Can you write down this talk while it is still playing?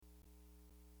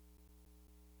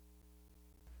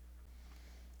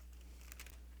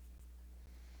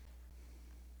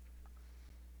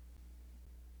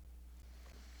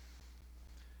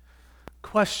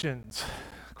questions.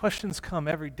 Questions come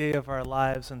every day of our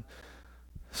lives, and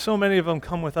so many of them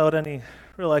come without any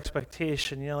real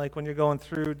expectation. Like when you're going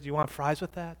through, do you want fries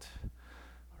with that?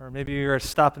 Or maybe you're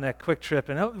stopping at Quick Trip,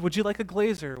 and oh, would you like a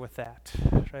glazer with that?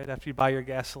 Right after you buy your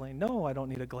gasoline. No, I don't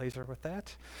need a glazer with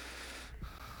that.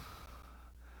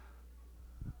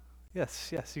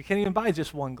 Yes, you can't even buy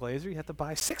just one glazer. You have to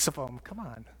buy 6 of them. Come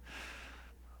on.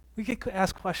 We get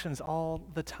asked questions all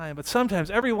the time, but sometimes,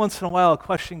 every once in a while, a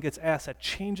question gets asked that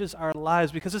changes our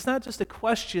lives because it's not just a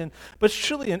question, but it's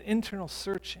truly an internal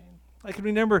searching. I can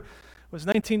remember it was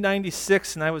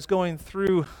 1996, and I was going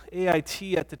through AIT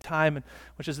at the time,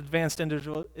 which is Advanced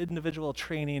Individual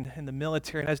Training in the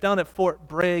military, and I was down at Fort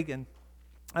Bragg, and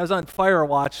I was on fire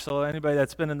watch, so anybody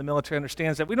that's been in the military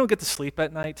understands that we don't get to sleep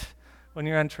at night when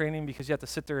you're on training because you have to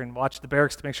sit there and watch the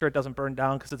barracks to make sure it doesn't burn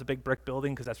down because it's a big brick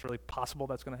building, because that's really possible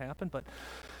that's going to happen, but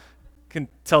you can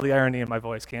tell the irony in my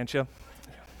voice, can't you?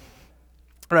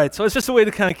 Right, so it's just a way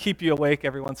to kind of keep you awake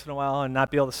every once in a while and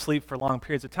not be able to sleep for long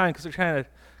periods of time because they're trying to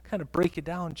kind of break you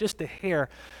down just a hair.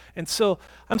 And so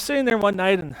I'm sitting there one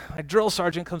night, and my drill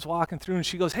sergeant comes walking through, and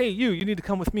she goes, "Hey, you need to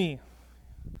come with me."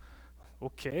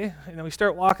 Okay, and then we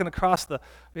start walking across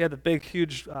we had the big,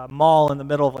 huge mall in the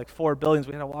middle of like 4 buildings.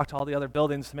 We had to walk to all the other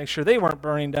buildings to make sure they weren't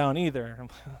burning down either.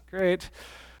 Great.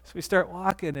 So we start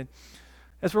walking, and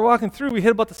as we're walking through, we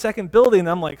hit about the second building, and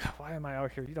I'm like, "Why am I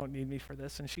out here? You don't need me for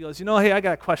this." And she goes, "Hey, I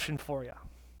got a question for you."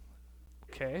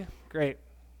 Okay, great.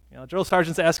 Drill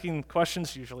sergeant's asking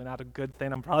questions, usually not a good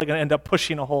thing. I'm probably going to end up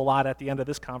pushing a whole lot at the end of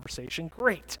this conversation.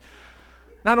 Great.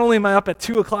 Not only am I up at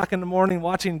 2 o'clock in the morning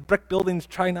watching brick buildings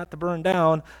try not to burn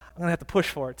down, I'm going to have to push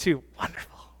for it too.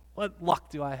 Wonderful. What luck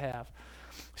do I have?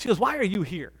 She goes, "Why are you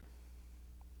here?"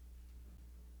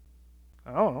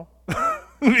 I don't know.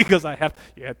 Because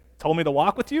you had told me to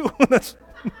walk with you? It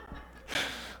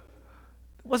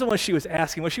wasn't what she was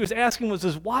asking. What she was asking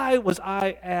was why was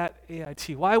I at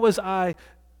AIT? Why was I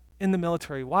in the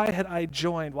military? Why had I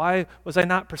joined? Why was I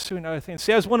not pursuing other things?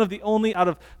 See, I was one of the only, out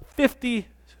of 50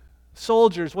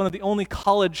 soldiers, one of the only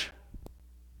college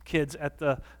kids at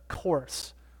the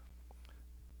course.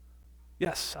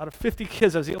 Yes, out of 50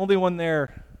 kids, I was the only one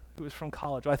there who was from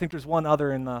college. Well, I think there's one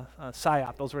other in the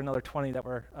PSYOP. Those were another 20 that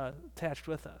were attached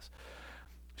with us.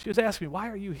 She was asking me, "Why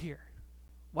are you here?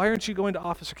 Why aren't you going to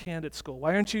officer candidate school?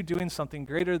 Why aren't you doing something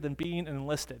greater than being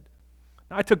enlisted?"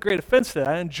 Now, I took great offense to that.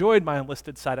 I enjoyed my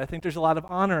enlisted side. I think there's a lot of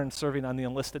honor in serving on the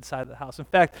enlisted side of the house. In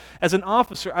fact, as an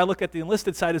officer, I look at the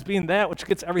enlisted side as being that which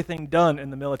gets everything done in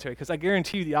the military, because I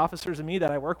guarantee you the officers and me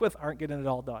that I work with aren't getting it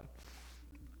all done.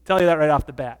 Tell you that right off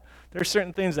the bat. There's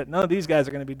certain things that none of these guys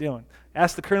are going to be doing.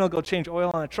 Ask the colonel to go change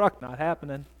oil on a truck, not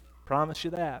happening. Promise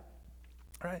you that.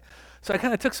 All right? So I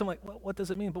kind of took some what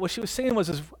does it mean? But what she was saying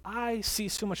was I see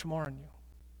so much more in you.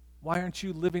 Why aren't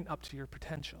you living up to your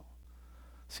potential?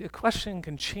 See, a question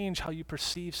can change how you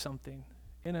perceive something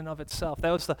in and of itself.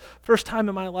 That was the first time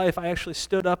in my life I actually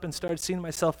stood up and started seeing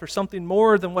myself for something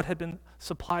more than what had been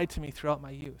supplied to me throughout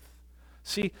my youth.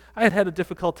 See, I had a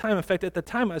difficult time. In fact, at the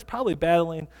time, I was probably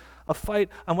battling a fight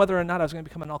on whether or not I was going to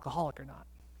become an alcoholic or not,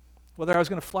 whether I was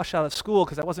going to flush out of school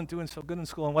because I wasn't doing so good in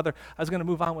school, and whether I was going to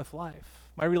move on with life.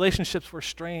 My relationships were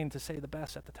strained, to say the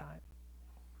best, at the time.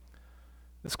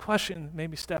 This question made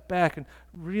me step back and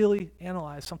really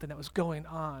analyze something that was going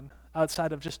on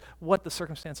outside of just what the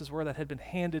circumstances were that had been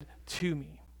handed to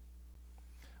me,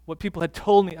 what people had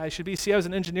told me I should be. See, I was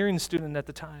an engineering student at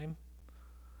the time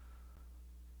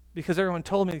because everyone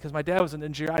told me, because my dad was an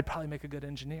engineer, I'd probably make a good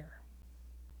engineer.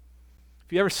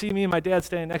 If you ever see me and my dad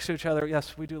standing next to each other,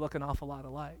 yes, we do look an awful lot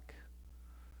alike.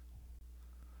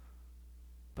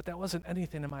 But that wasn't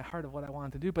anything in my heart of what I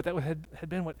wanted to do, but that had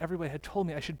been what everybody had told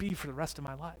me I should be for the rest of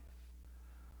my life.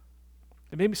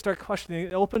 It made me start questioning.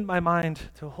 It opened my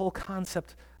mind to a whole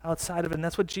concept outside of it, and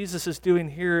that's what Jesus is doing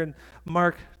here in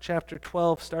Mark chapter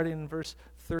 12, starting in verse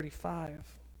 35.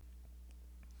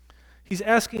 He's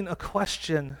asking a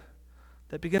question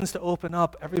that begins to open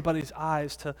up everybody's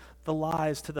eyes to the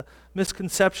lies, to the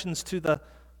misconceptions, to the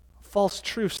false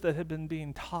truths that had been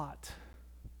being taught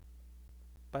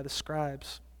by the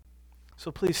scribes.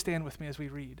 So please stand with me as we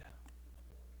read.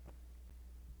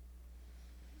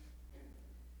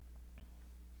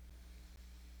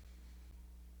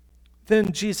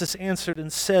 Then Jesus answered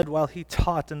and said while he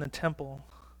taught in the temple,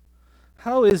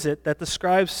 "How is it that the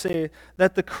scribes say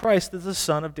that the Christ is the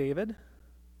son of David?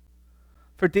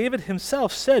 For David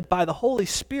himself said by the Holy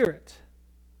Spirit,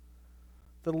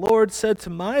 'The Lord said to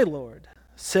my Lord,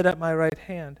 sit at my right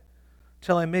hand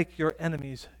till I make your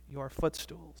enemies your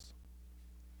footstools.'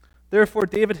 Therefore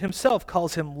David himself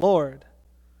calls him Lord.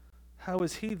 How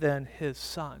is he then his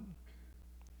son?"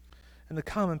 And the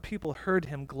common people heard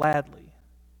him gladly,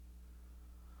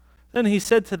 Then he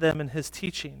said to them in his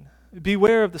teaching,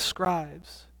 "Beware of the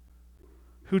scribes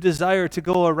who desire to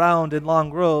go around in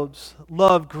long robes,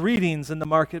 love greetings in the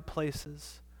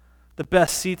marketplaces, the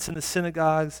best seats in the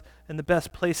synagogues, and the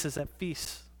best places at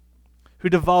feasts, who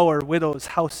devour widows'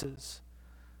 houses,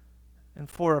 and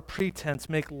for a pretense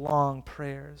make long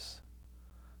prayers.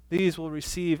 These will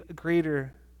receive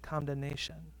greater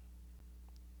condemnation."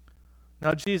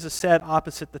 Now Jesus sat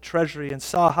opposite the treasury and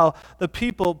saw how the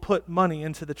people put money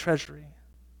into the treasury.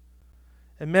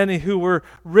 And many who were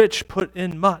rich put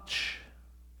in much.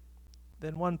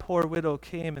 Then one poor widow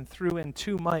came and threw in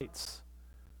 2 mites,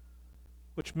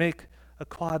 which make a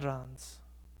quadrans.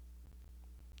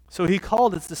 So he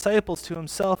called his disciples to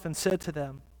himself and said to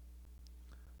them,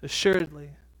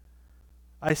 "Assuredly,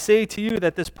 I say to you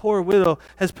that this poor widow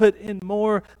has put in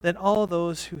more than all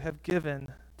those who have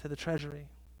given to the treasury.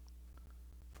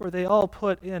 For they all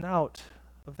put in out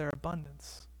of their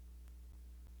abundance.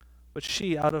 But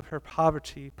she, out of her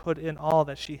poverty, put in all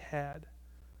that she had,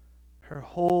 her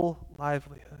whole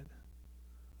livelihood."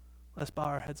 Let's bow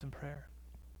our heads in prayer.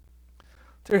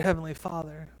 Dear Heavenly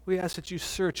Father, we ask that you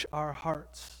search our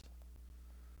hearts.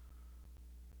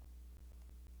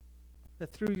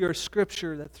 That through your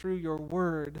scripture, that through your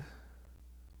word,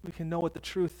 we can know what the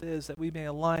truth is, that we may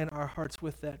align our hearts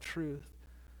with that truth.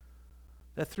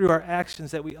 That through our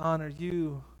actions that we honor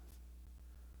you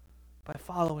by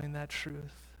following that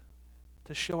truth,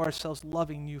 to show ourselves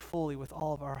loving you fully with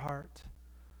all of our heart.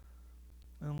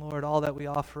 And Lord, all that we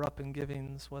offer up in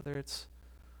givings, whether it's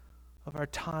of our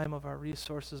time, of our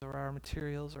resources, or our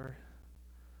materials, or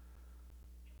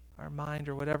our mind,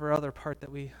 or whatever other part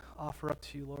that we offer up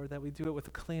to you, Lord, that we do it with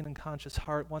a clean and conscious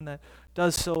heart, one that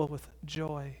does so with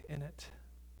joy in it.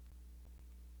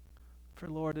 For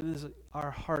Lord, it is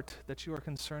our heart that you are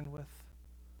concerned with,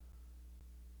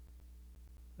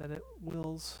 that it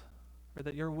wills, or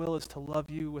that your will is to love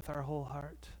you with our whole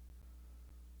heart.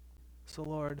 So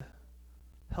Lord,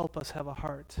 help us have a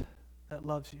heart that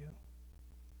loves you.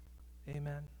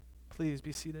 Amen. Please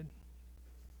be seated.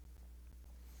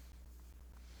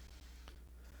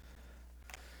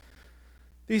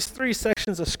 These 3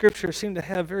 sections of Scripture seem to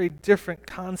have very different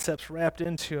concepts wrapped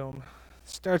into them.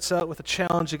 Starts out with a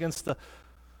challenge against the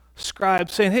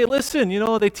scribes, saying, "Hey, listen,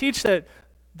 they teach that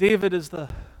David is that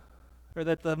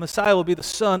the Messiah will be the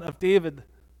son of David,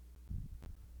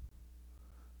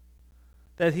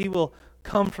 that he will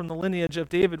come from the lineage of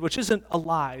David," which isn't a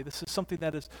lie. This is something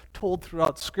that is told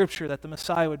throughout Scripture, that the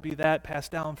Messiah would be that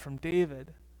passed down from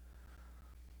David.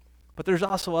 But there's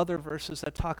also other verses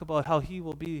that talk about how he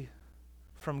will be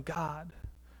from God,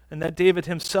 and that David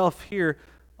himself here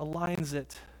aligns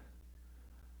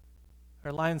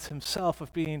himself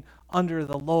with being under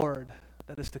the Lord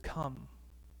that is to come.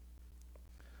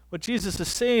 What Jesus is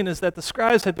saying is that the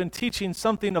scribes had been teaching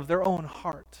something of their own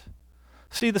heart.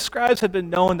 See, the scribes had been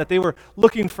known that they were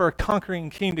looking for a conquering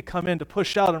king to come in to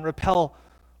push out and repel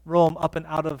Rome up and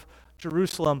out of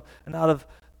Jerusalem and out of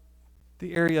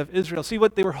the area of Israel. See,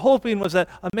 what they were hoping was that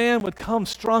a man would come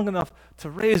strong enough to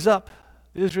raise up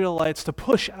the Israelites, to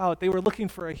push out. They were looking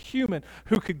for a human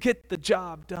who could get the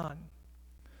job done,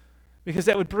 because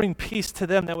that would bring peace to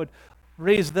them, that would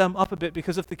raise them up a bit.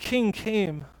 Because if the king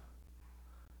came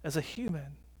as a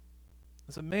human,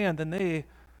 as a man, then they,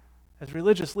 as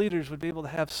religious leaders, would be able to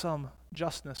have some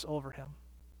justness over him.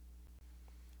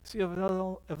 See,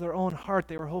 of their own heart,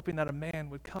 they were hoping that a man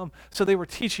would come. So they were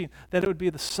teaching that it would be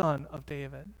the son of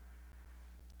David.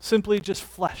 Simply just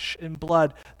flesh and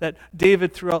blood that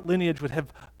David throughout lineage would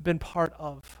have been part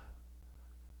of,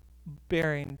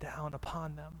 bearing down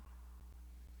upon them.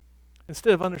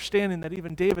 Instead of understanding that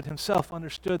even David himself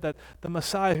understood that the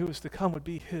Messiah who was to come would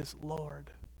be his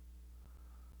Lord.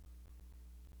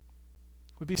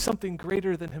 Would be something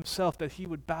greater than himself that he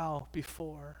would bow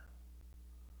before.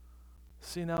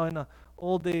 See, now in the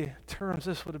old day terms,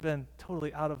 this would have been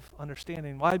totally out of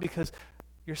understanding. Why? Because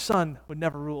your son would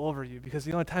never rule over you, because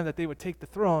the only time that they would take the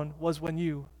throne was when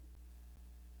you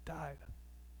died.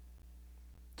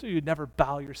 So you'd never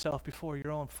bow yourself before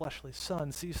your own fleshly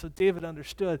son. See, so David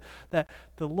understood that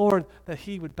the Lord that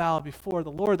he would bow before,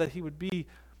 the Lord that he would be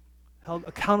held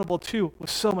accountable to, was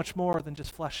so much more than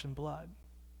just flesh and blood.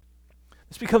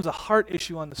 This becomes a heart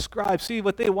issue on the scribes. See,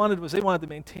 what they wanted was they wanted to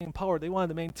maintain power. They wanted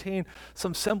to maintain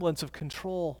some semblance of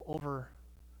control over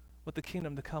what the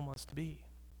kingdom to come was to be.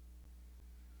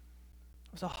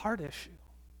 It was a heart issue.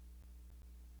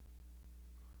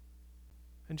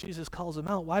 And Jesus calls them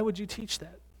out. Why would you teach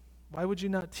that? Why would you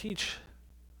not teach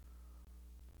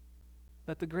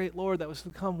that the great Lord that was to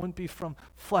come wouldn't be from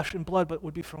flesh and blood, but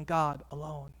would be from God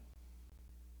alone?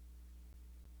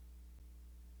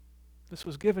 This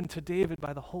was given to David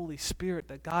by the Holy Spirit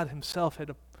that God himself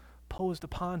had imposed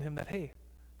upon him, that, hey,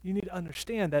 you need to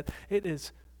understand that it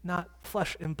is not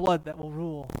flesh and blood that will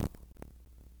rule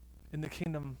in the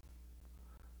kingdom.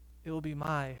 It will be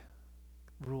my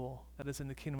rule that is in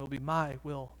the kingdom. It will be my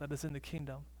will that is in the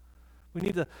kingdom. We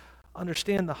need to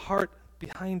understand the heart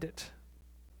behind it.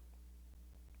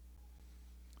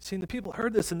 See, the people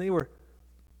heard this and they were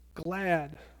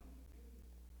glad.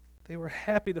 They were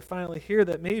happy to finally hear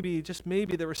that maybe, just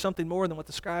maybe, there was something more than what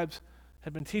the scribes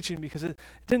had been teaching, because it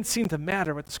didn't seem to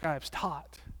matter what the scribes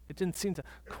taught. It didn't seem to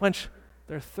quench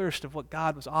their thirst of what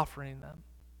God was offering them.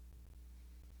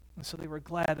 And so they were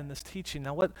glad in this teaching.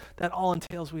 Now, what that all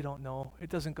entails, we don't know. It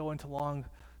doesn't go into long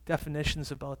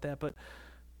definitions about that, but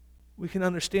we can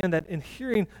understand that in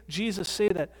hearing Jesus say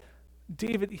that,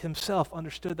 David himself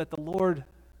understood that the Lord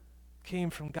came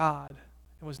from God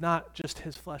and was not just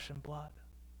his flesh and blood.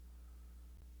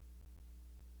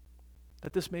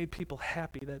 That this made people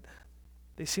happy, that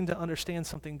they seemed to understand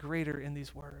something greater in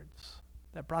these words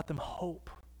that brought them hope.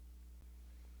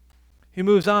 He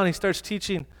moves on, he starts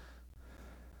teaching,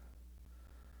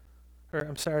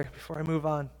 before I move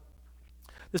on.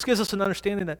 This gives us an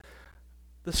understanding that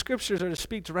the scriptures are to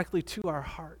speak directly to our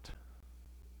heart.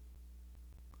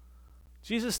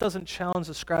 Jesus doesn't challenge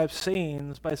the scribes'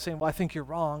 sayings by saying, well, I think you're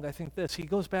wrong, I think this. He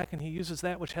goes back and he uses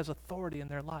that which has authority in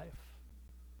their life.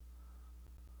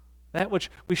 That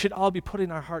which we should all be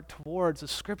putting our heart towards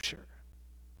is Scripture.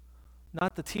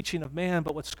 Not the teaching of man,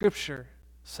 but what Scripture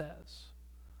says.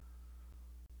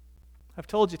 I've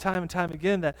told you time and time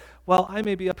again that while I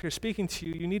may be up here speaking to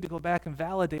you, you need to go back and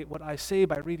validate what I say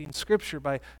by reading Scripture,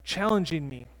 by challenging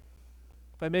me,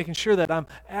 by making sure that I'm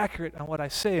accurate on what I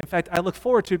say. In fact, I look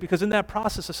forward to it, because in that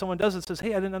process, if someone does it, says,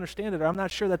 hey, I didn't understand it, or I'm not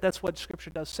sure that that's what Scripture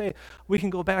does say, we can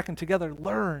go back and together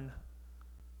learn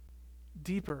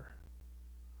deeper.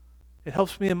 It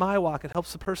helps me in my walk. It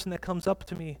helps the person that comes up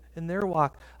to me in their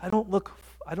walk. I don't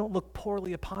look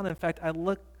poorly upon it. In fact, I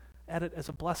look at it as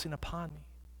a blessing upon me.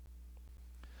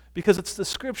 Because it's the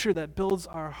Scripture that builds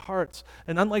our hearts.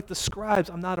 And unlike the scribes,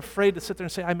 I'm not afraid to sit there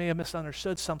and say, I may have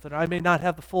misunderstood something, or I may not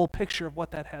have the full picture of what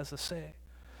that has to say.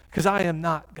 Because I am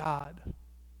not God.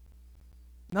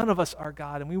 None of us are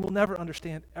God, and we will never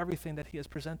understand everything that He has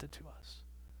presented to us.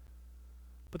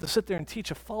 But to sit there and teach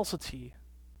a falsity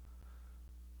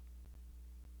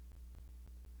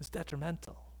is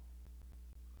detrimental.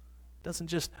 It doesn't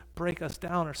just break us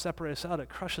down or separate us out, it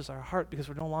crushes our heart because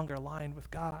we're no longer aligned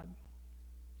with God.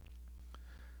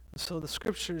 And so the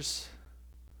Scriptures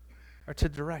are to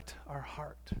direct our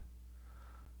heart,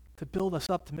 to build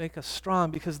us up, to make us strong,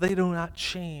 because they do not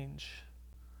change.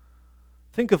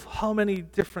 Think of how many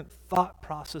different thought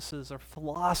processes or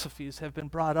philosophies have been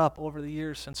brought up over the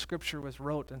years since Scripture was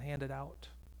wrote and handed out.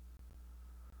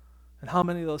 And how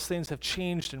many of those things have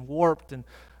changed and warped and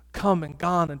come and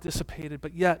gone and dissipated,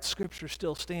 but yet Scripture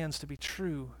still stands to be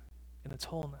true in its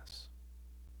wholeness.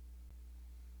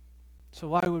 So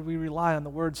why would we rely on the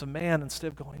words of man instead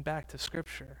of going back to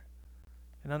Scripture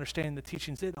and understanding the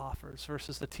teachings it offers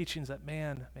versus the teachings that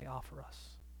man may offer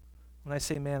us? When I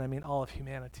say man, I mean all of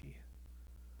humanity.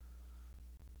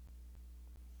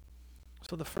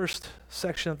 So the first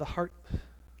section of the heart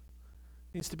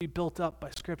needs to be built up by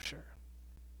Scripture.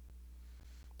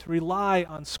 To rely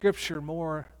on Scripture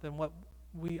more than what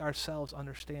we ourselves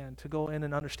understand, to go in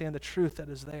and understand the truth that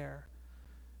is there,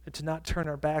 and to not turn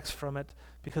our backs from it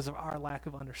because of our lack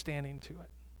of understanding to it.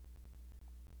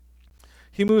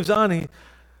 He moves on, he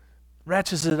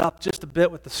ratchets it up just a bit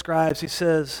with the scribes. He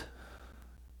says,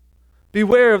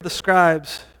 beware of the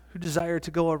scribes who desire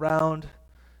to go around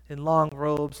in long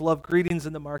robes, love greetings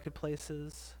in the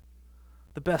marketplaces,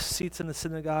 the best seats in the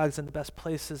synagogues and the best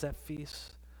places at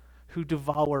feasts, who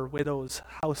devour widows'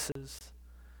 houses,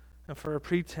 and for a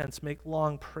pretense make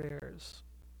long prayers.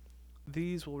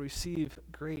 These will receive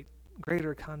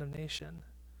greater condemnation.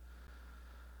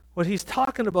 What he's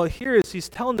talking about here is he's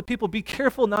telling the people, be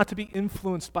careful not to be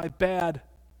influenced by bad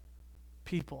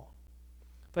people,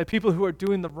 by people who are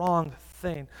doing the wrong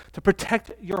thing, to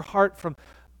protect your heart from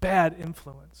bad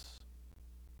influence.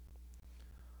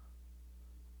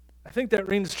 I think that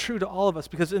rings true to all of us,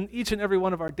 because in each and every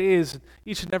one of our days,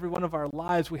 each and every one of our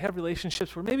lives, we have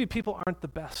relationships where maybe people aren't the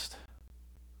best.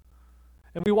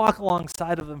 And we walk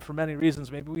alongside of them for many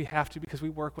reasons. Maybe we have to because we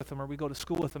work with them or we go to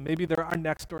school with them. Maybe they're our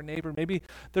next door neighbor. Maybe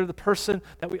they're the person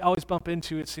that we always bump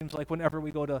into, it seems like, whenever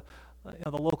we go to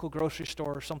the local grocery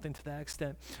store or something to that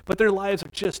extent. But their lives are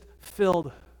just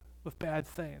filled with bad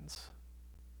things.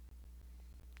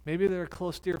 Maybe they're a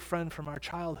close, dear friend from our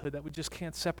childhood that we just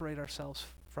can't separate ourselves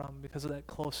from because of that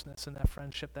closeness and that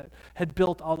friendship that had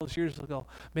built all those years ago.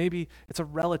 Maybe it's a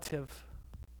relative.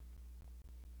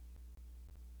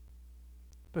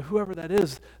 But whoever that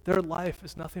is, their life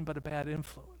is nothing but a bad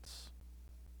influence.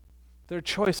 Their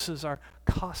choices are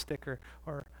caustic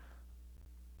or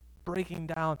breaking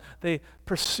down. They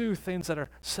pursue things that are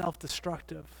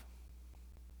self-destructive.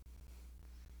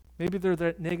 Maybe they're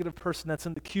that negative person that's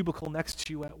in the cubicle next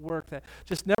to you at work that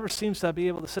just never seems to be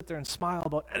able to sit there and smile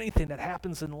about anything that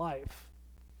happens in life.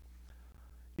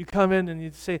 You come in and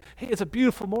you say, hey, it's a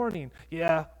beautiful morning.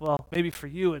 Yeah, well, maybe for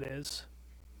you it is.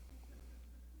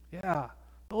 Yeah,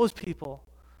 those people.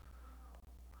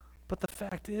 But the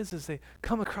fact is they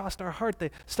come across our heart. They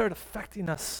start affecting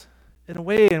us in a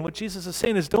way. And what Jesus is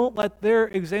saying is don't let their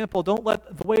example, don't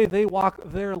let the way they walk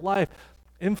their life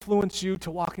influence you to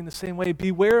walking the same way.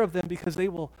 Beware of them because they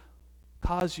will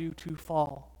cause you to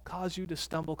fall, cause you to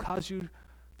stumble, cause you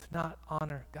to not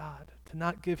honor God, to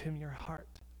not give him your heart.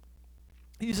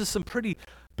 He uses some pretty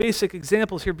basic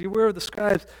examples here. Beware of the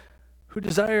scribes who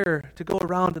desire to go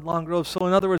around in long robes. So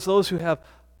in other words, those who have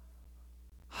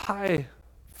high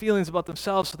feelings about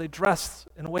themselves, so they dress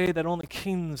in a way that only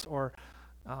kings or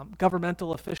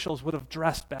governmental officials would have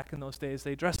dressed back in those days.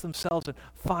 They dressed themselves in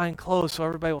fine clothes so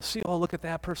everybody will see, oh, look at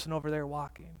that person over there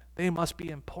walking. They must be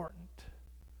important.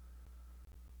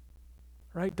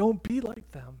 Right? Don't be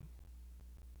like them.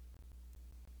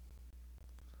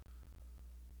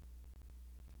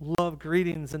 Love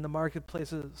greetings in the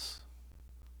marketplaces.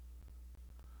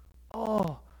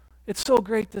 Oh, it's so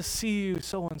great to see you,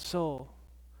 so-and-so.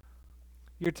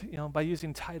 By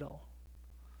using title.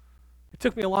 It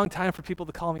took me a long time for people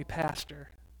to call me pastor,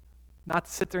 not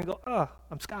to sit there and go, oh,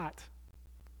 I'm Scott.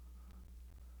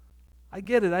 I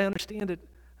get it. I understand it.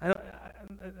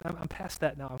 I'm past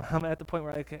that now. I'm at the point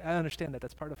where I understand that.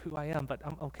 That's part of who I am, but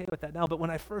I'm okay with that now. But when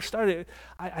I first started,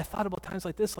 I thought about times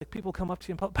like this, like people come up to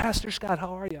you and, Pastor Scott,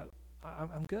 how are you?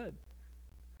 I'm good.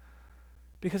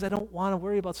 Because I don't want to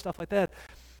worry about stuff like that.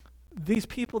 These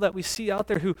people that we see out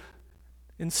there who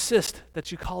insist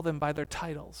that you call them by their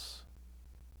titles.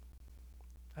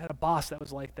 I had a boss that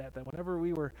was like that whenever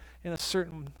we were in a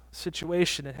certain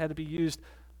situation, it had to be used.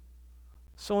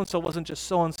 So-and-so wasn't just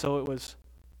so-and-so, it was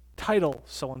title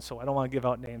so-and-so. I don't want to give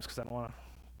out names because I don't want to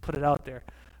put it out there.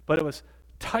 But it was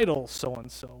title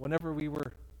so-and-so whenever we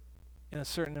were in a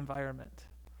certain environment.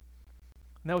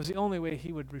 And that was the only way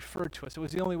he would refer to us. It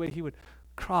was the only way he would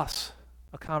cross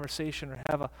a conversation or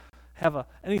have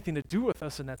anything to do with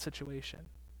us in that situation.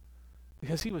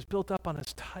 Because he was built up on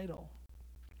his title.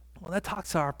 Well, that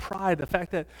talks to our pride, the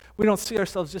fact that we don't see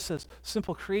ourselves just as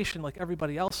simple creation like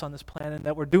everybody else on this planet,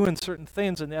 that we're doing certain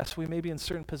things, and yes, we may be in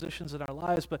certain positions in our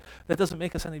lives, but that doesn't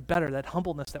make us any better, that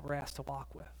humbleness that we're asked to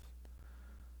walk with.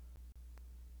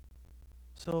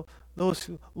 So those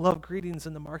who love greetings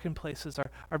in the marketplaces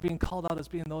are being called out as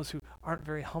being those who aren't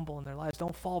very humble in their lives.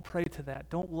 Don't fall prey to that.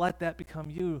 Don't let that become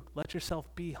you. Let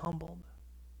yourself be humbled.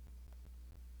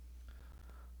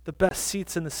 The best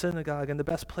seats in the synagogue and the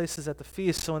best places at the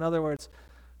feast. So in other words,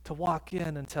 to walk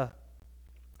in and to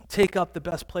take up the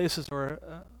best places or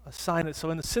assign it.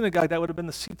 So in the synagogue, that would have been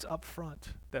the seats up front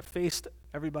that faced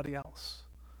everybody else.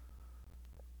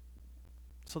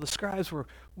 So the scribes were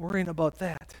worrying about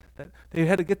that they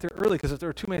had to get there early because if there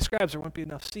were too many scribes, there wouldn't be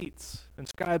enough seats. And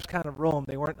scribes kind of roamed.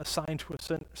 They weren't assigned to a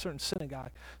certain synagogue.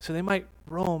 So they might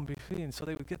roam between. So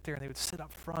they would get there and they would sit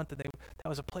up front, and that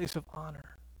was a place of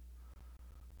honor.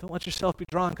 Don't let yourself be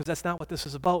drawn, because that's not what this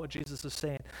is about, what Jesus is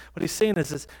saying. What he's saying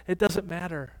is it doesn't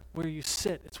matter where you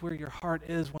sit. It's where your heart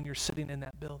is when you're sitting in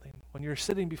that building. When you're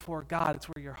sitting before God, it's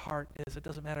where your heart is. It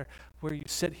doesn't matter where you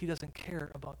sit. He doesn't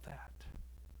care about that.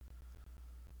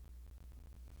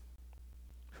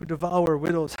 Who devour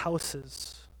widows'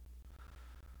 houses.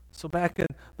 So back in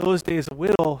those days, a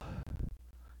widow,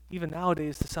 even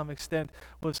nowadays to some extent,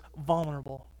 was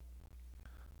vulnerable.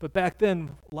 But back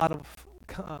then, a lot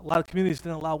of communities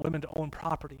didn't allow women to own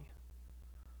property.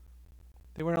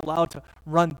 They weren't allowed to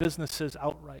run businesses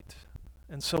outright.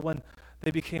 And so when they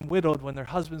became widowed, when their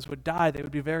husbands would die, they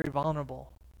would be very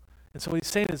vulnerable. And so what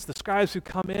he's saying is the scribes who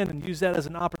come in and use that as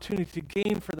an opportunity to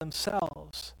gain for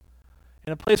themselves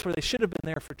in a place where they should have been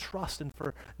there for trust and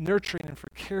for nurturing and for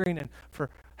caring and for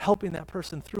helping that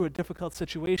person through a difficult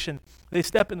situation, they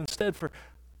step in instead for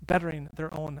bettering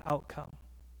their own outcome.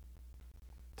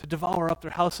 To devour up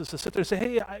their houses, to sit there and say,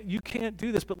 hey, you can't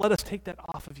do this, but let us take that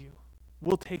off of you.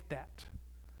 We'll take that.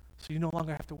 So you no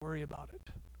longer have to worry about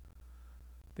it.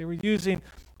 They were using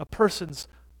a person's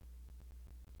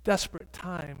desperate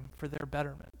time for their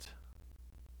betterment.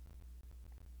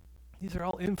 These are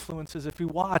all influences. If we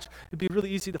watch, it'd be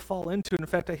really easy to fall into. And in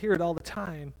fact, I hear it all the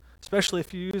time. especially a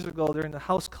few years ago during the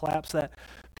house collapse, that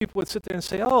people would sit there and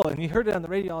say, oh, and you heard it on the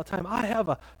radio all the time, I have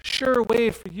a sure way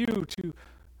for you to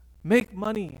make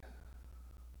money.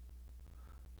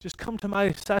 Just come to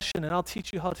my session and I'll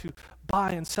teach you how to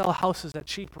buy and sell houses at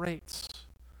cheap rates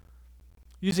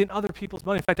using other people's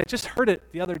money. In fact, I just heard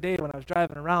it the other day when I was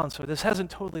driving around, so this hasn't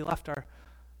totally left our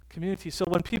community. So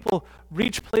when people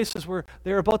reach places where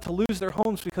they're about to lose their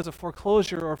homes because of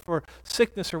foreclosure or for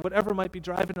sickness or whatever might be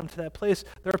driving them to that place,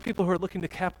 there are people who are looking to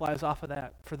capitalize off of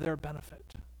that for their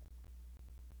benefit.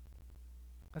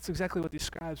 That's exactly what these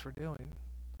scribes were doing.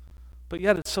 But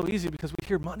yet it's so easy because we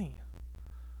hear money.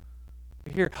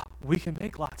 We hear, we can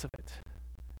make lots of it.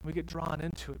 We get drawn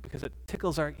into it because it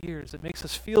tickles our ears. It makes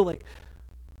us feel like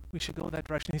we should go that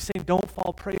direction. He's saying, don't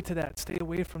fall prey to that. Stay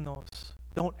away from those.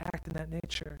 Don't act in that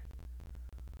nature.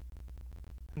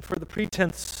 And for the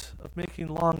pretense of making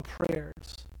long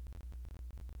prayers,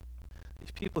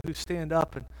 these people who stand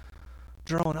up and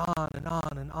drone on and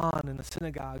on and on in the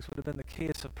synagogues would have been the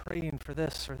case of praying for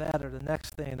this or that or the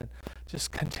next thing and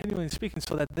just continually speaking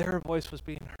so that their voice was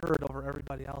being heard over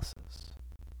everybody else's.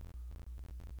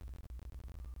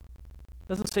 It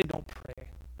doesn't say don't pray.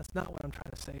 That's not what I'm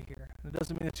trying to say here. And it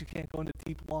doesn't mean that you can't go into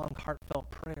deep, long, heartfelt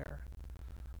prayer.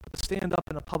 But to stand up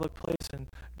in a public place and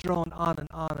drone on and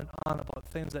on and on about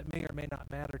things that may or may not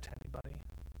matter to anybody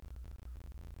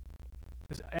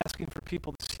is asking for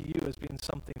people to see you as being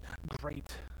something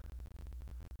great,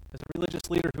 as a religious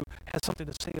leader who has something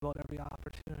to say about every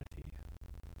opportunity.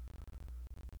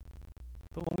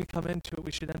 But when we come into it,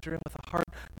 we should enter in with a heart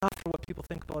not for what people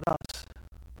think about us,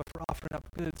 but for offering up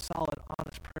good, solid,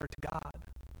 honest prayer to God.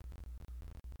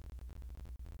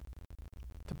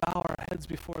 To bow our heads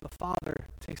before the Father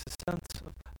takes a sense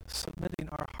of submitting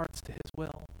our hearts to His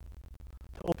will,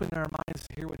 to open our minds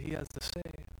to hear what He has to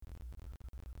say,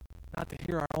 not to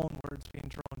hear our own words being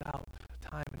droned out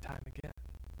time and time again.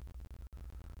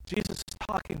 Jesus is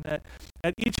talking that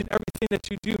at each and everything that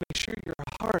you do, make sure your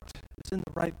heart is in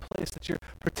the right place, that you're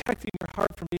protecting your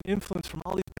heart from being influenced from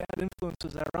all these bad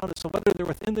influences that are around us. So whether they're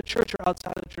within the church or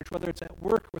outside of the church, whether it's at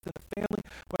work, within the family,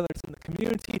 whether it's in the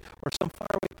community, or some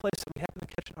faraway place that we happen to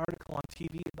catch an article on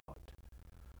TV about,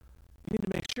 you need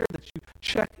to make sure that you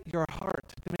check your heart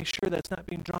to make sure that it's not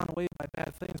being drawn away by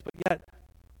bad things, but yet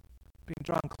being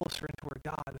drawn closer into where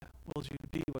God wills you to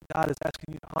be, what God is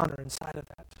asking you to honor inside of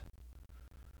that.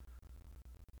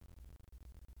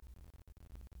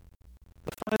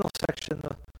 The final section,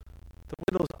 the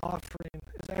widow's offering,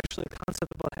 is actually a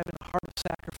concept about having a heart of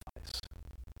sacrifice.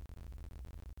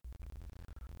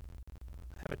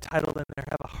 I have it titled in there,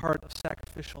 have a heart of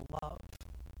sacrificial love.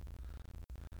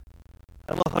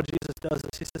 I love how Jesus does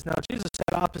this. He says, now Jesus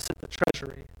sat opposite the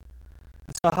treasury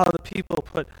and saw how the people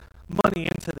put money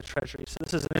into the treasury. So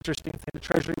this is an interesting thing. The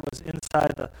treasury was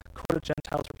inside the court of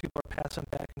Gentiles where people are passing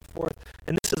back and forth.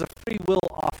 And this is a free will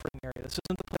offering area. This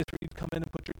isn't the place where you'd come in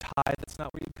and put your tithe. It's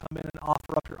not where you'd come in and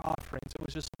offer up your offerings. It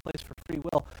was just a place for free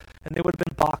will. And there would have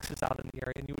been boxes out in the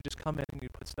area, and you would just come in and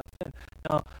you'd put stuff in.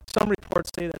 Now, some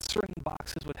reports say that certain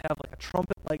boxes would have like a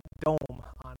trumpet-like dome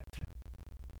on it.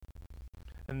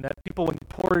 And that people, when you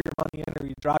pour your money in or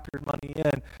you drop your money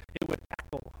in, it would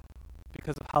echo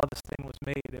because of how this thing was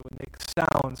made. It would make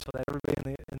sound so that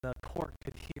everybody in the court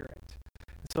could hear it.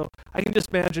 And so I can just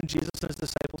imagine Jesus and his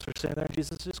disciples are sitting there, and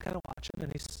Jesus is just kind of watching,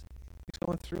 and he's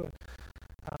going through it.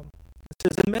 It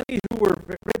says, and many who were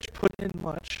rich put in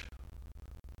much,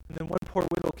 and then one poor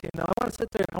widow came. Now I want to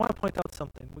sit there and I want to point out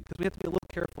something, because we have to be a little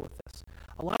careful with this.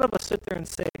 A lot of us sit there and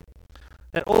say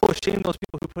that, oh, shame those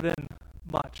people who put in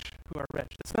much, who are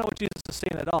rich. That's not what Jesus is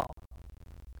saying at all.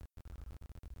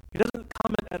 He doesn't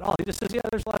comment at all. He just says, yeah,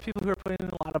 there's a lot of people who are putting in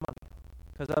a lot of money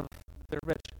because of they're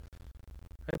rich.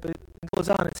 Right? But it goes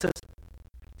on. It says,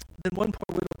 then one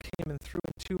poor widow came and threw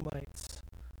in 2 mites.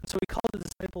 And so he called the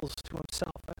disciples to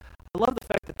himself. I love the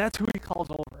fact that that's who he calls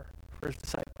over for his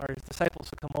disciples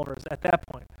to come over is at that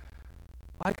point.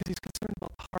 Why? Because he's concerned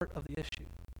about the heart of the issue.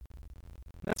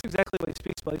 And that's exactly what he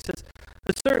speaks about. He says,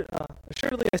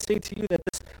 assuredly I say to you that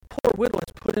this poor widow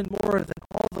has put in more than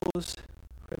all those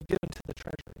who have given to the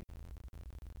treasury.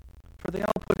 For they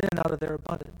all put in out of their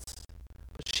abundance,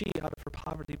 but she, out of her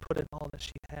poverty, put in all that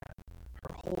she had,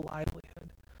 her whole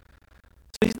livelihood.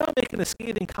 So he's not making a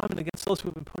scathing comment against those who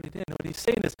have been putting in. What he's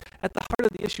saying is, at the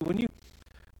heart of the issue, when you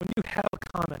have a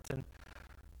comment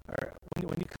or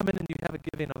when you come in and you have a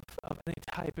giving of any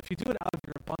type, if you do it out of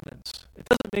your abundance, it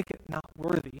doesn't make it not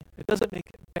worthy. It doesn't make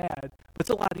it bad, but it's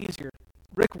a lot easier.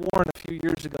 Rick Warren a few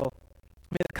years ago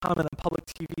made a comment on public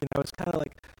TV, and I was kind of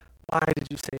like, why did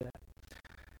you say that?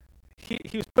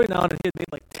 He was putting out, and he had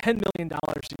made like $10 million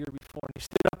a year before, and he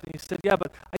stood up and he said, yeah,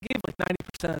 but I gave like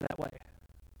 90% of that way.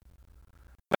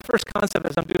 first concept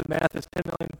as I'm doing math is 10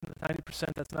 million,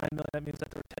 90%, that's 9 million. That means that,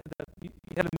 that you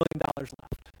have $1 million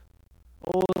left.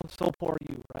 Oh, so poor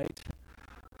you, right?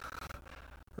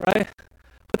 Right?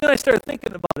 But then I started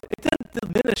thinking about it. It didn't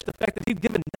diminish the fact that he'd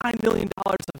given $9 million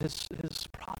of his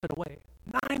profit away.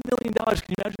 $9 million. Can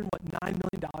you imagine what $9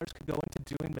 million could go into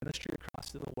doing ministry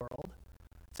across the world?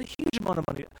 It's a huge amount of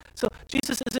money. So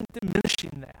Jesus isn't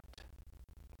diminishing that.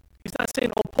 He's not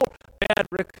saying, oh, poor, bad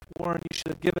Rick Warren, you should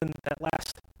have given that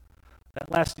last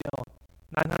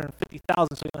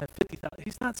 950,000, so you only have 50,000.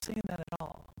 He's not saying that at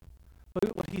all.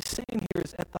 But what he's saying here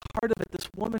is, at the heart of it, this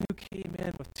woman who came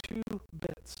in with 2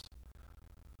 bits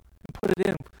and put it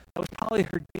in, that was probably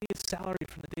her day's salary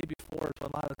from the day before, is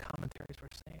what a lot of the commentaries were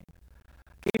saying.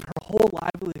 Gave her whole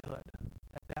livelihood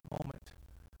at that moment.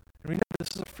 And remember,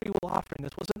 this is a free will offering.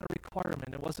 This wasn't a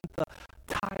requirement. It wasn't the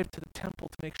tithe to the temple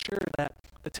to make sure that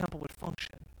the temple would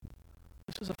function.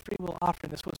 This was a free will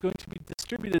offering. This was going to be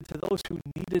distributed to those who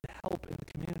needed help in the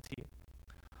community,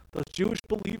 those Jewish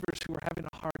believers who were having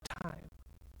a hard time.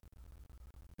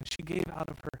 And she gave out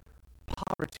of her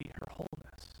poverty her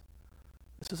wholeness.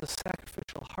 This is a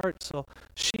sacrificial heart, so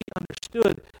she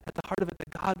understood at the heart of it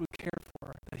that God would care for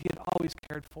her, that he had always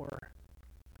cared for her,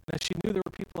 and that she knew there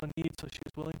were people in need, so she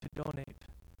was willing to donate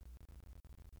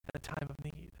at a time of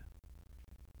need.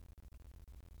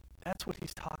 That's what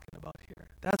he's talking about here.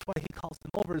 That's why he calls them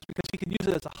over, is because he can use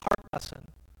it as a heart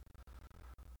lesson.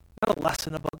 Not a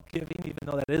lesson about giving, even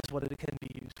though that is what it can be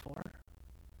used for,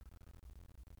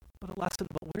 but a lesson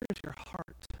about where is your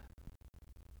heart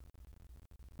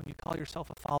when you call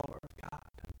yourself a follower of God.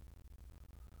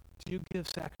 Do you give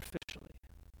sacrificially?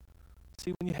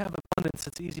 See, when you have abundance,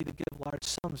 it's easy to give large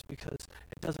sums because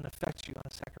it doesn't affect you on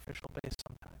a sacrificial base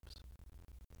sometimes.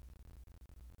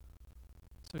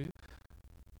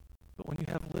 But when you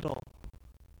have little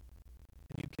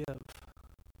and you give,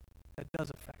 that does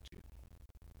affect you.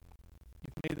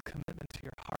 You've made a commitment to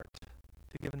your heart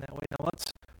to give in that way. Now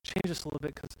let's change this a little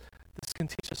bit, because this can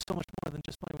teach us so much more than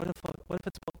just money. What if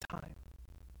it's about time?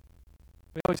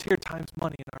 We always hear time's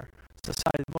money in our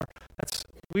society.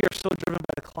 We are so driven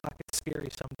by the clock, it's scary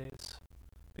some days,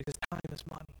 because time is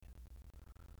money.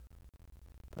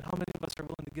 But how many of us are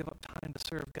willing to give up time to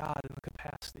serve God in the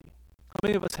capacity? How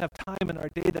many of us have time in our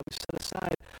day that we set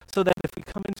aside so that if we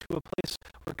come into a place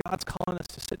where God's calling us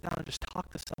to sit down and just talk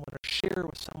to someone or share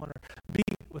with someone or be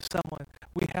with someone,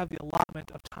 we have the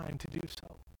allotment of time to do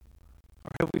so?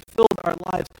 Or have we filled our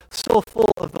lives so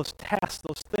full of those tasks,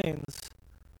 those things,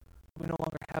 we no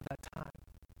longer have that time?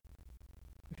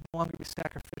 We can no longer be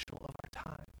sacrificial of our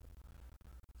time.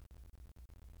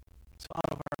 So out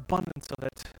of our abundance of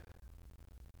it,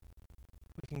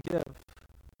 we can give,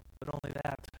 but only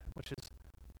that which is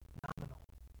nominal.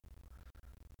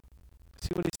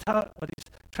 See, what he's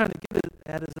trying to get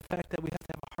at is the fact that we have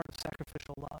to have a heart of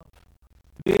sacrificial love.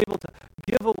 To be able to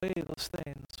give away those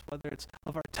things, whether it's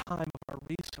of our time, of our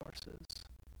resources,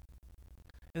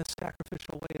 in a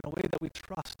sacrificial way, in a way that we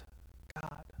trust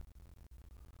God.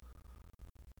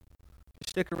 If you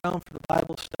stick around for the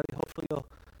Bible study, hopefully you'll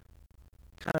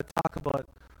kind of talk about 1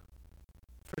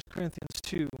 Corinthians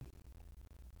 2,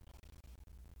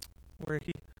 where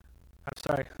 2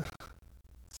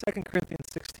 Corinthians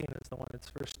 16 is the one, it's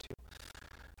verse 2.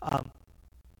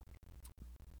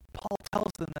 Paul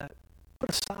tells them that put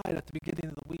aside at the beginning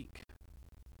of the week.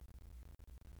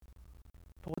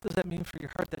 But what does that mean for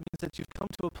your heart? That means that you've come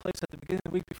to a place at the beginning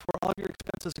of the week, before all of your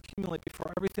expenses accumulate,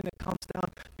 before everything that comes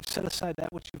down, you've set aside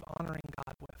that which you're honoring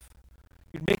God with.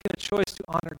 You're making a choice to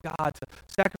honor God, to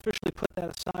sacrificially put that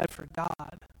aside for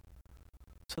God,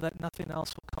 so that nothing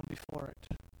else will come before it.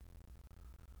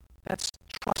 That's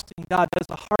trusting God. That is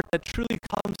the heart that truly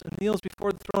comes and kneels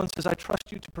before the throne and says, I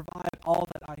trust you to provide all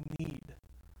that I need.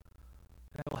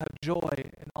 And I will have joy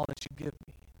in all that you give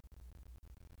me.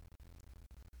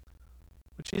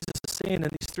 What Jesus is saying in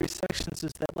these 3 sections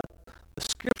is that let the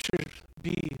scriptures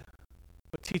be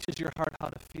what teaches your heart how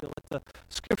to feel. Let the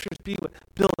scriptures be what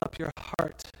build up your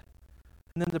heart.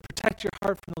 And then to protect your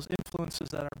heart from those influences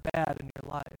that are bad in your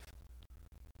life.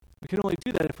 We can only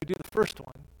do that if we do the first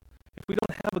one. If we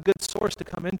don't have a good source to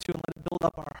come into and let it build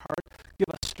up our heart, give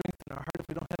us strength in our heart, if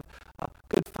we don't have a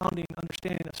good founding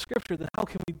understanding of Scripture, then how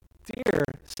can we dare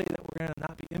say that we're going to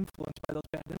not be influenced by those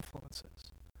bad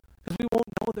influences? Because we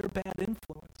won't know they're bad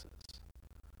influences.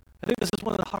 I think this is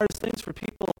one of the hardest things for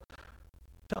people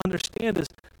to understand is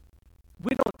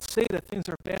we don't say that things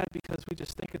are bad because we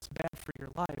just think it's bad for your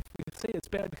life. We say it's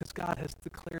bad because God has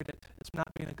declared it as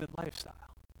not being a good lifestyle.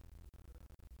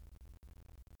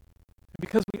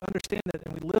 Because we understand it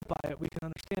and we live by it, we can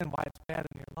understand why it's bad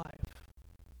in your life.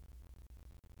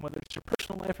 Whether it's your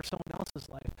personal life or someone else's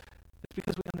life, it's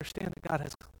because we understand that God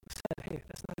has said, hey,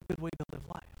 that's not a good way to live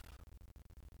life.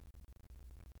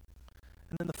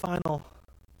 And then the final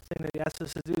thing that he asks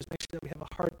us to do is make sure that we have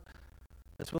a heart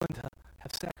that's willing to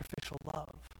have sacrificial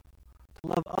love, to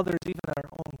love others even at our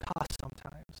own cost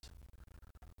sometimes.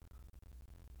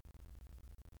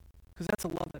 Because that's a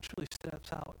love that truly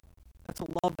steps out. That's a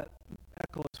love that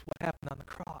echoes what happened on the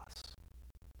cross.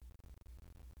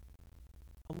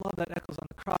 A love that echoes on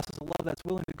the cross is a love that's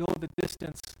willing to go the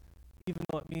distance, even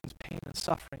though it means pain and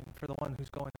suffering for the one who's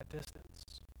going that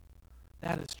distance.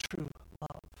 That is true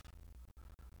love.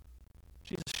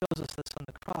 Jesus shows us this on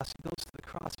the cross. He goes to the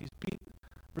cross. He's beaten,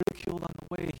 ridiculed on the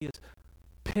way. He is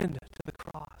pinned to the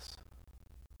cross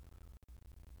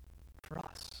for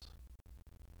us.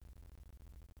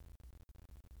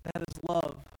 That is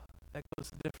love that goes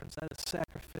the difference. That is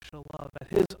sacrificial love at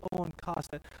his own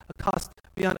cost, at a cost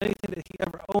beyond anything that he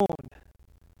ever owned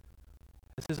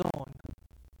as his own.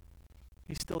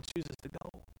 He still chooses to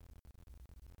go.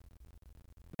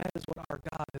 That is what our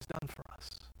God has done for us.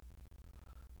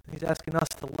 And he's asking us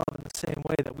to love in the same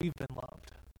way that we've been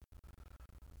loved,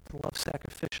 to love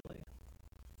sacrificially.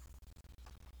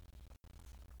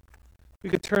 We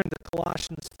could turn to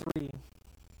Colossians 3.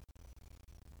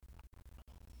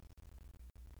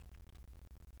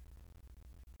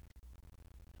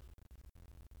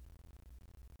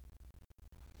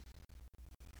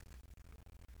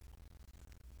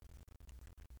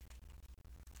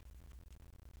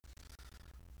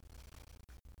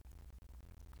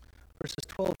 Verses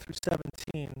 12 through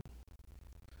 17.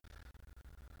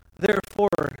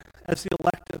 Therefore, as the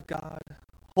elect of God,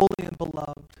 holy and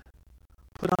beloved,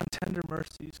 put on tender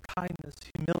mercies, kindness,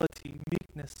 humility,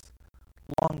 meekness,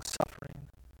 long-suffering,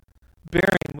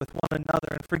 bearing with one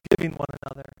another and forgiving one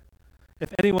another.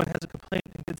 If anyone has a complaint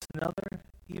against another,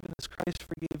 even as Christ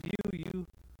forgave you,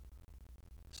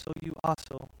 so you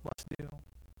also must do.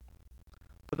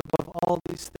 But above all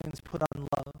these things, put on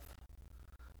love,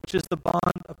 which is the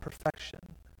bond of perfection.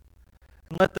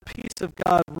 And let the peace of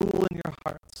God rule in your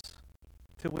hearts,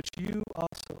 to which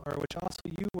also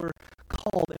you were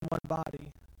called in one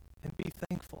body, and be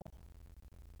thankful.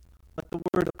 Let the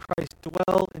word of Christ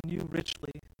dwell in you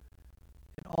richly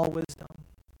in all wisdom,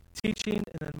 teaching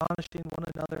and admonishing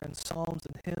one another in psalms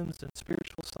and hymns and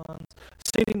spiritual songs,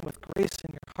 singing with grace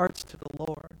in your hearts to the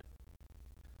Lord.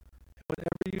 And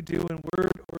whatever you do in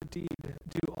word or deed,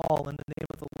 do all in the name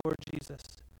of the Lord Jesus,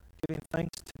 giving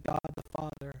thanks to God the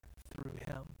Father through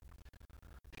him.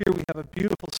 Here we have a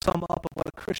beautiful sum up of what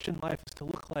a Christian life is to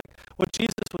look like. What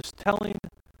Jesus was telling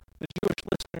the Jewish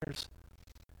listeners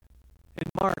in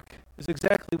Mark is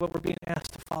exactly what we're being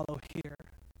asked to follow here.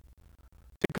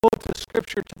 To go to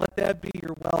Scripture, to let that be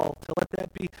your well, to let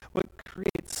that be what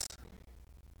creates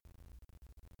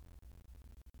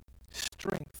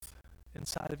strength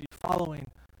inside of you, following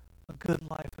a good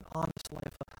life, an honest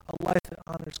life, a life that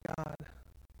honors God.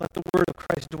 Let the word of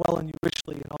Christ dwell in you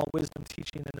richly in all wisdom,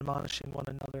 teaching and admonishing one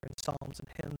another in psalms and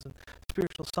hymns and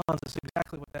spiritual songs is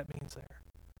exactly what that means there.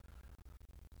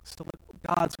 So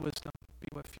let God's wisdom be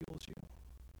what fuels you.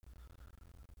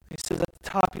 He says at the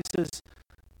top, he says,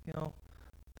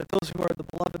 that those who are the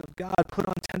beloved of God put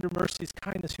on tender mercies,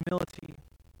 kindness, humility,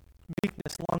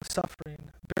 meekness, long-suffering,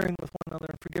 bearing with one another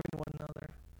and forgiving one another.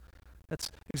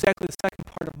 That's exactly the second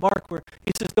part of Mark, where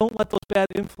he says, don't let those bad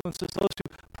influences, those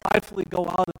who pridefully go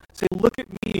out and say, look at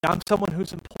me, I'm someone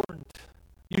who's important.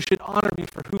 You should honor me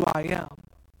for who I am.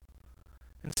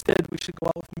 Instead, we should go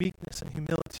out with meekness and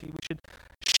humility. We should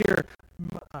share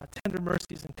tender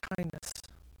mercies and kindness.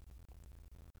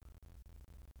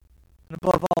 And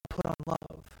above all, put on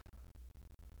love,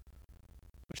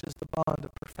 which is the bond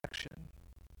of perfection.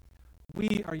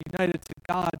 We are united to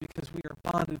God because we are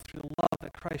bonded through the love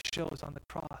that Christ shows on the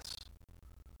cross.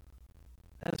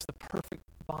 That is the perfect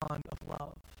bond of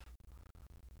love.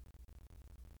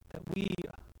 That we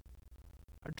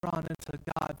are drawn into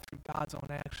God through God's own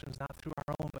actions, not through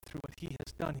our own, but through what he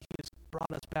has done. He has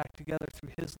brought us back together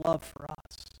through his love for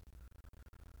us.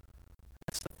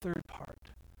 That's the third part.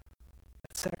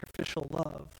 That sacrificial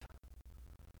love.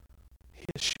 He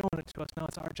has shown it to us. Now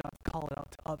it's our job to call it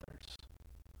out to others.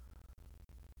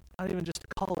 Not even just to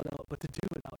call it out, but to do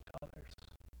it out to others.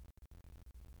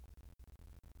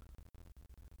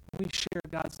 When we share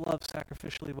God's love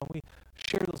sacrificially, when we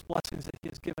share those blessings that he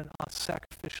has given us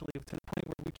sacrificially to the point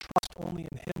where we trust only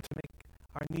in him to make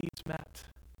our needs met,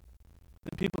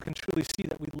 then people can truly see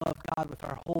that we love God with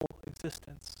our whole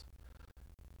existence.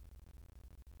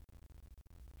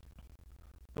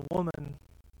 The woman,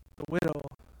 the widow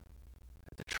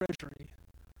at the treasury,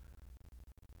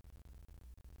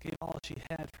 gave all she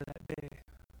had for that day,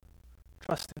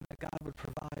 trusting that God would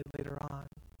provide later on.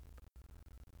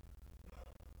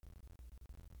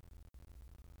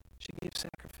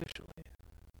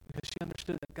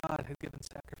 had given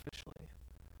sacrificially.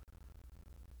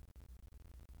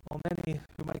 While many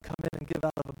who might come in and give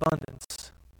out of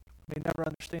abundance may never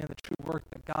understand the true work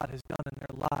that God has done in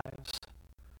their lives,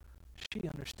 she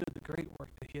understood the great work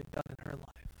that he had done in her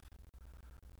life.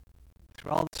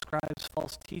 Through all the scribes'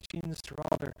 false teachings, through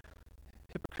all their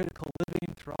hypocritical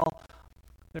living, through all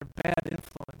their bad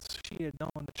influence, she had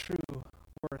known the true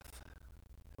worth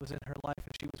that was in her life,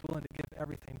 and she was willing to give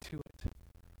everything to it to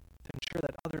ensure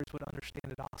that others would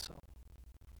understand it also.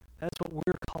 That's what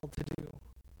we're called to do.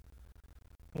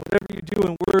 Whatever you do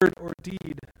in word or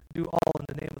deed, do all in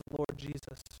the name of the Lord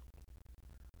Jesus,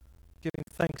 giving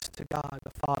thanks to God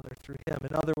the Father through him.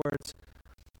 In other words,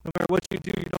 no matter what you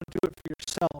do, you don't do it for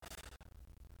yourself.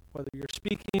 Whether you're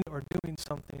speaking or doing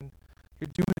something, you're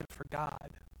doing it for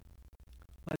God.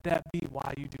 Let that be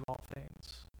why you do all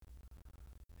things.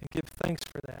 And give thanks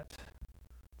for that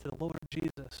to the Lord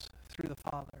Jesus through the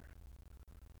Father.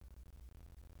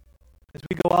 As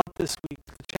we go out this week,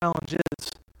 the challenge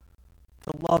is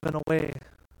to love in a way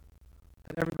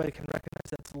that everybody can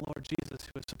recognize that's the Lord Jesus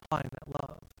who is supplying that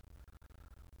love.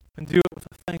 And do it with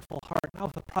a thankful heart,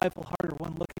 not with a prideful heart or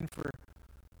one looking for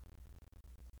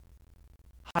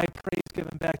high praise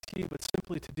given back to you, but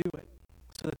simply to do it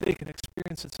so that they can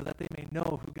experience it, so that they may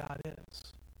know who God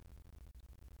is.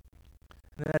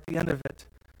 And then at the end of it,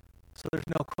 so there's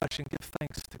no question, give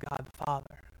thanks to God the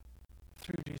Father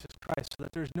through Jesus Christ, so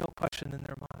that there's no question in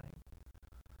their mind.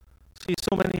 See,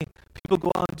 so many people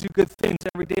go out and do good things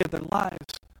every day of their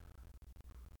lives,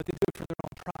 but they do it for their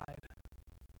own pride.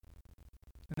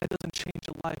 And that doesn't change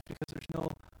a life because there's no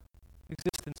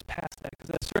existence past that.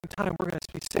 Because at a certain time, we're going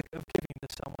to be sick of giving to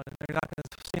someone, and they're not going to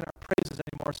sing our praises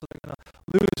anymore, so they're going to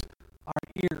lose our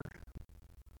ear.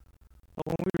 But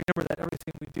when we remember that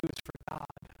everything we do is for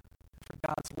God, and for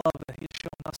God's love that he has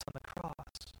shown us on the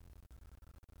cross,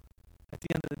 at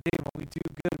the end of the day, when we do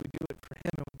good, we do it for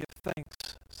him, and we give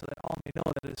thanks, so that all may know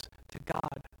that it is to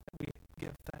God that we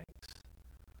give thanks.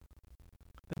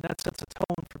 Then that sets a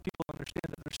tone for people to understand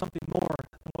that there's something more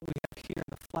than what we have here in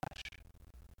the flesh.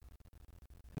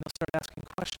 And they'll start asking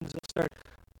questions. They'll start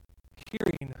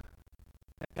hearing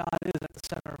that God is at the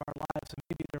center of our lives, and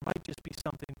maybe there might just be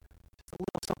something, just a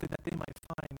little something that they might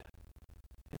find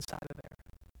inside of there.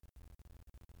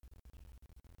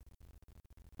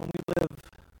 When we live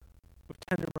with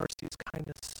tender mercies,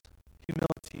 kindness,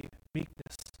 humility,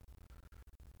 meekness,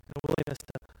 and a willingness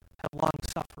to have long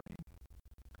suffering,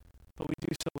 but we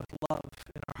do so with love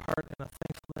in our heart and a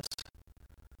thankfulness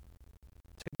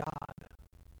to God,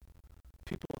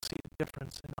 people will see a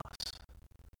difference in us.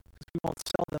 Because we won't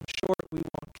sell them short, we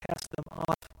won't cast them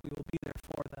off, we will be there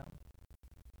for them.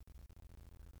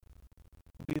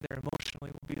 We'll be there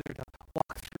emotionally, we'll be there to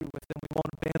walk through with them, we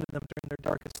won't abandon them during their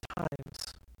darkest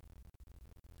times.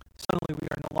 Suddenly we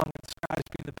are no longer the scribes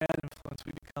being the bad influence,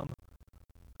 we become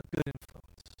a good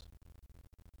influence.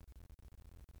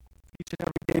 Each and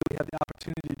every day we have the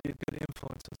opportunity to be a good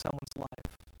influence in someone's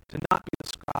life, to not be the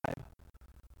scribe,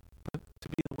 but to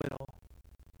be the widow,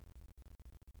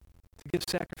 to give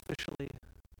sacrificially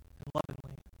and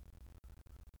lovingly.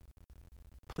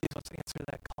 Please let's answer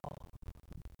that call.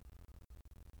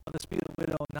 Let us be the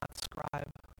widow